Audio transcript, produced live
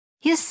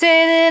You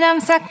say that I'm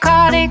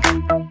psychotic,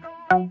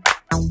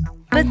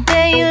 but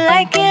then you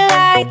like it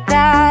like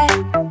that.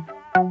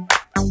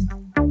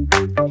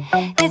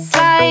 It's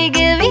like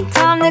every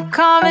time the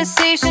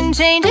conversation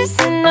changes,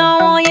 and I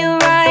want you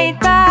right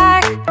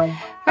back,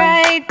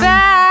 right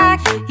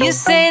back. You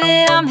say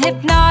that I'm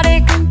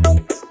hypnotic,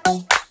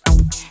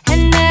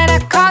 and that I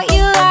caught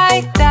you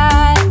like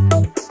that.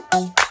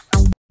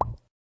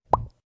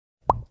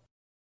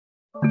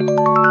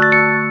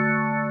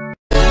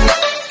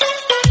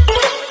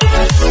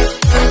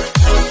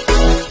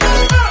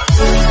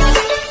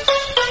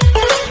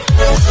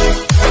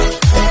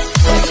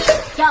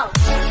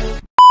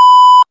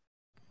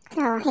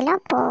 So, hello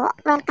po.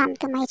 Welcome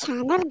to my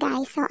channel,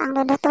 guys. So, ang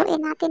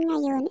lulutuin natin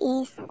ngayon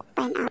is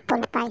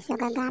pineapple pie. So,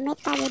 gagamit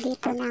tayo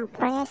dito ng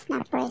fresh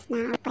na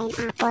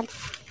pineapple.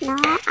 No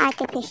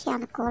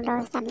artificial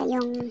colors.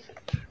 Yung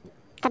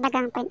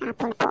talagang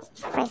pineapple po.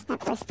 Fresh po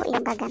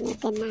yung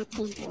gagamitin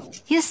natin.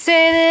 You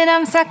say that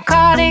I'm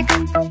psychotic,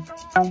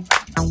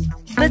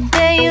 but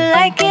then you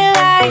like it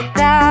like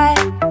that.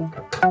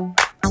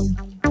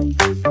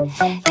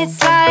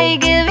 It's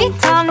like every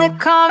time the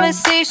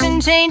conversation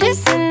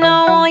changes, and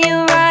I want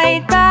you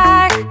right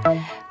back,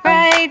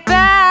 right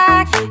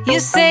back. You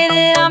say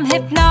that I'm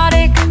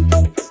hypnotic,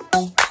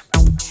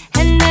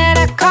 and that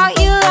I caught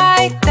you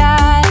like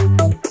that.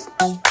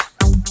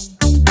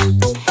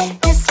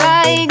 It's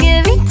like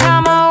every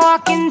time I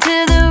walk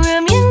into the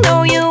room, you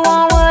know you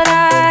want what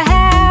I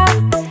have,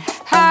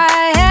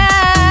 I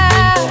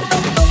have.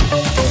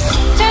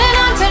 Turn it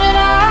on, turn it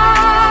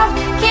off.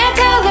 Can't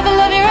tell if I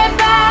love you right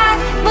back.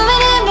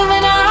 Moving in,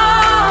 moving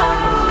on.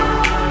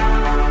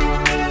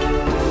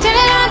 Turn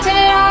it on, turn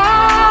it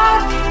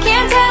off.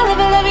 Can't tell if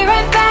I love you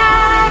right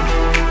back,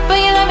 but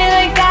you love me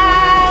like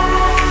that.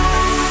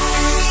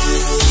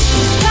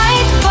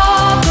 Light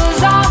bulb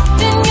goes off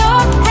in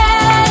your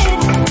head.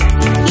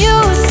 You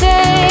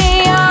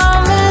say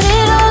I'm a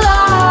little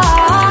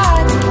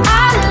odd.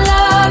 I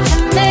love to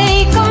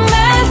make a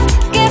mess.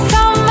 Guess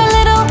I'm a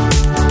little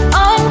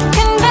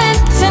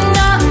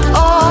unconventional.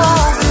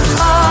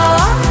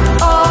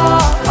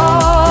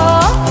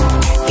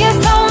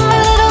 Guess I'm a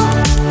little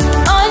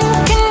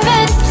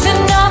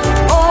unconventional.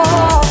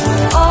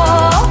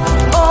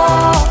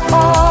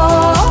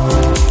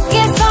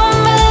 Guess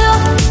I'm a little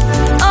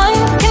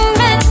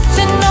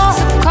unconventional.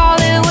 So call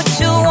it what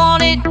you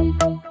wanted,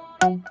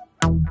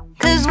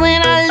 'cause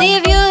when I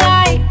leave you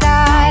like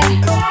that,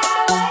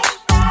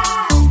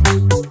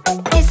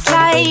 it's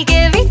like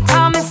every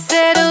time I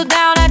settle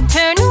down, I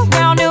turn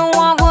around and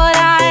want what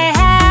I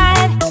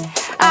had,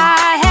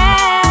 I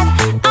had.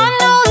 I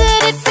know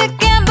that it's a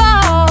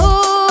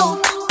gamble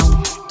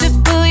to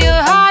put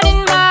your heart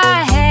in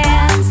my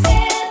hands,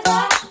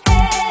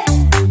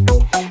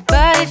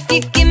 but if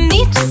you give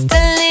me just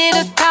a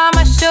little time,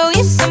 I'll show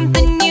you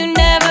something you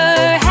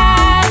never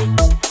had,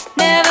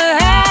 never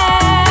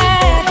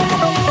had.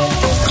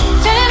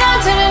 Turn it on,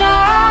 turn it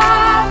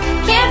off.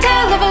 Can't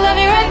tell if I love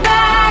you right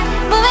back.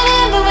 Moving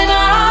in, moving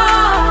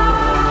on.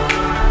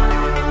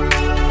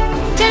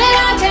 Turn it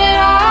on, turn it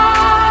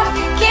off.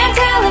 Can't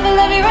tell if I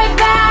love you right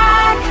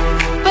back,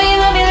 but you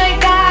love me like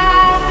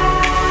that.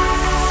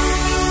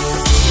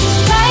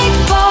 Light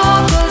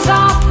bulb goes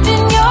off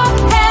in your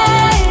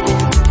head.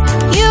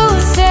 You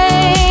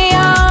say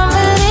I'm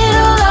a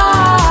little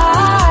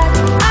odd.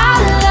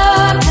 I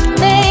love to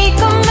make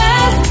a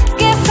mess.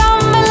 Guess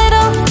I'm a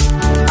little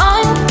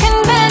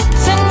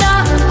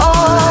unconventional.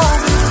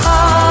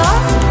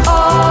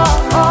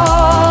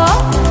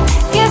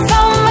 Guess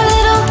I'm a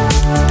little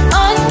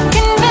unconventional.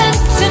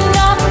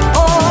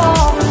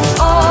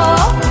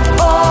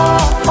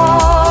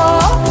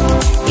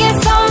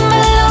 Guess I'm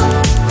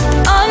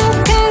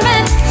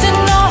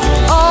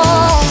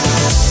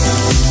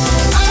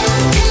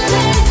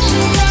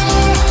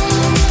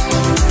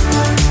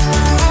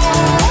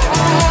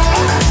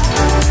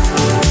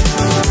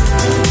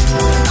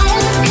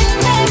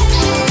a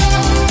little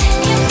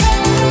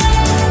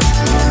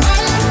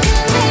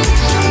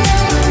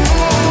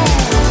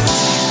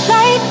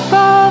Light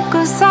bulb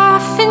goes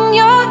off in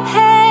your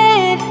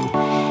head.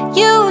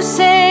 You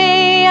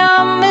say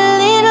I'm a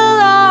little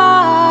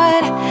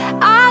odd.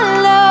 I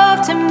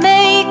love to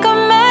make a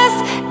mess.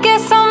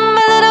 Guess I'm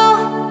a little.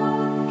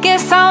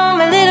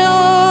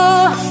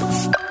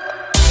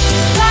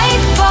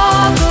 Light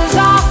bulb goes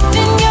off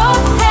in your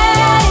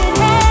head.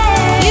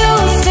 You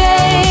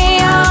say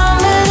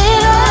I'm a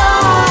little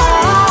odd.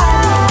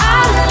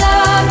 I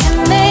love to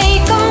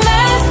make a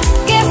mess.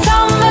 Guess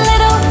I'm a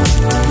little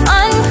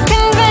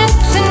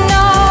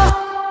unconventional.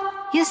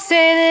 You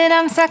say that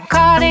I'm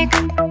psychotic,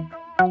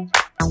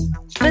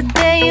 but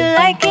then you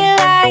like it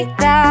like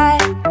that.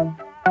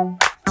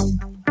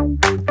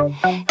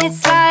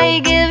 It's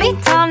like every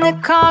time the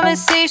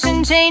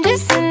conversation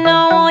changes, and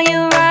I want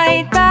you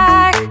right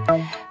back,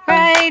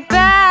 right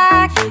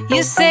back.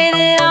 You say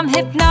that I'm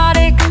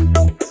hypnotic,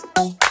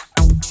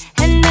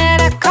 and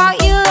that I caught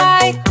you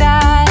like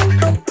that.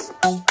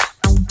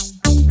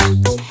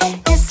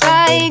 It's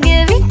like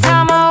every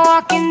time I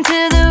walk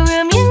into the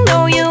room, you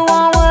know you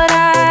want what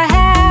I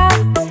have,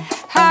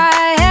 I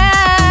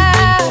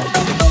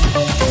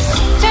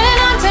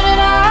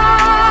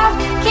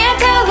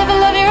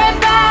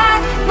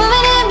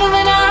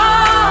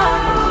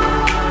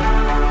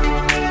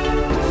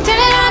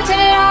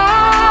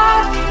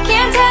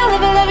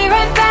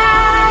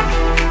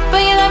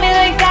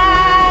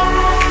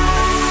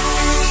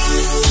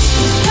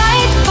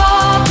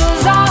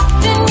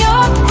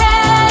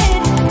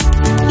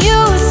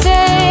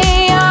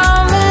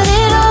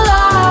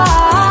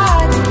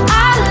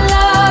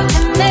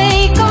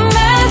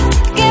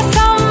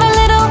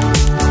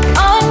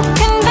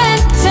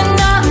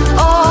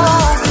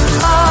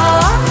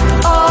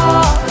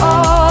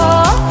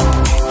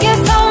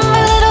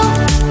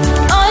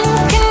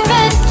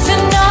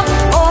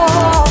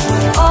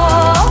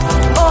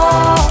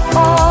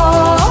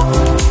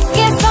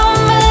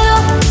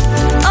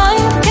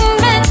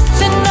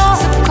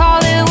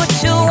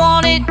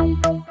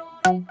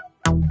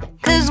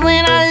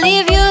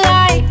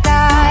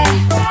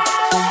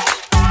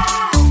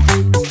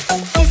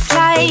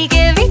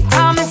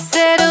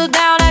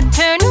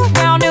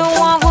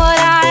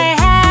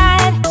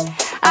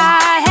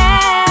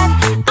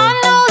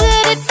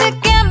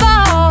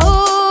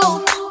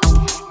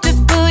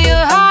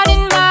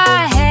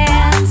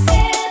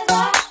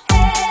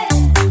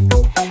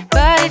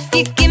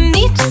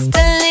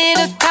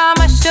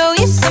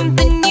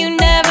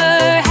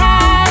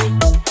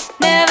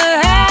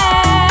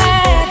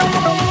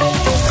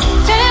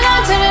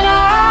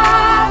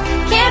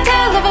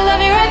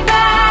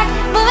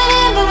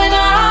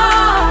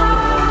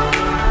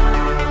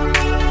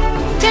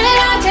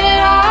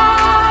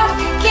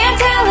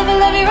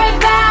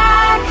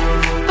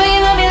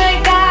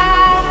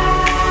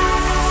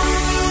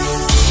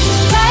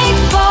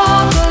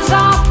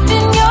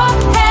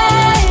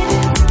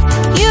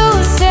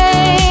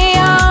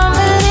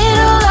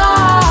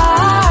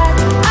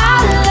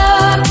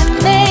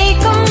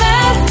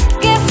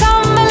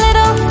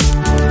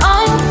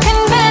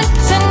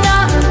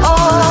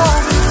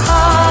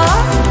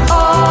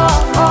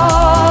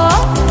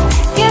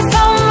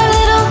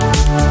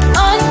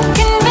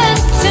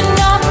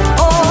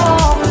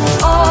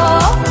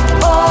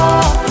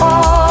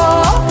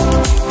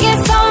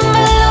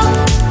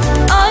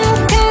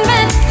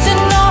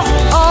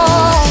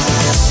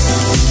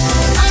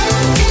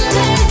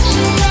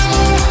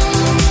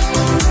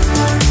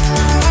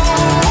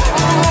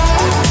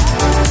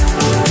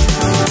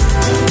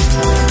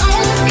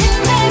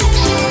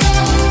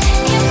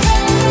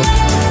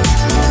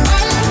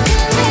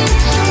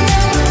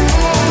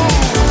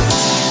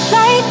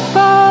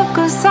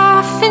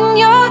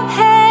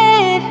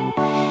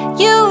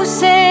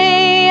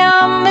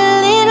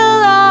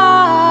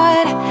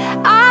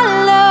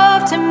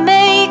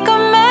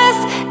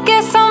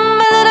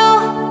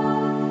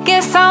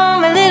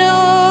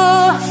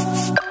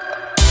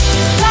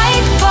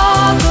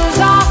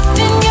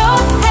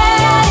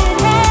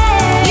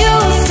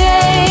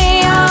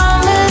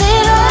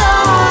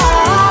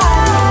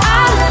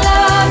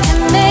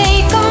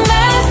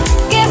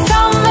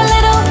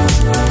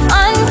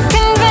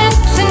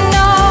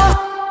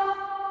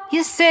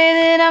say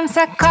that I'm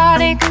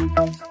psychotic,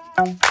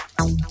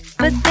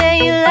 but then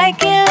you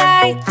like it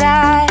like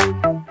that.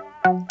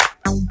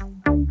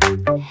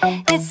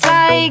 It's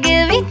like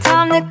every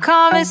time the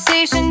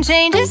conversation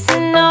changes,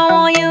 and I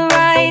want you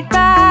right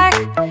back,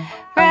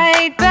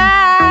 right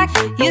back.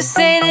 You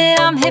say that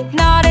I'm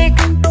hypnotic,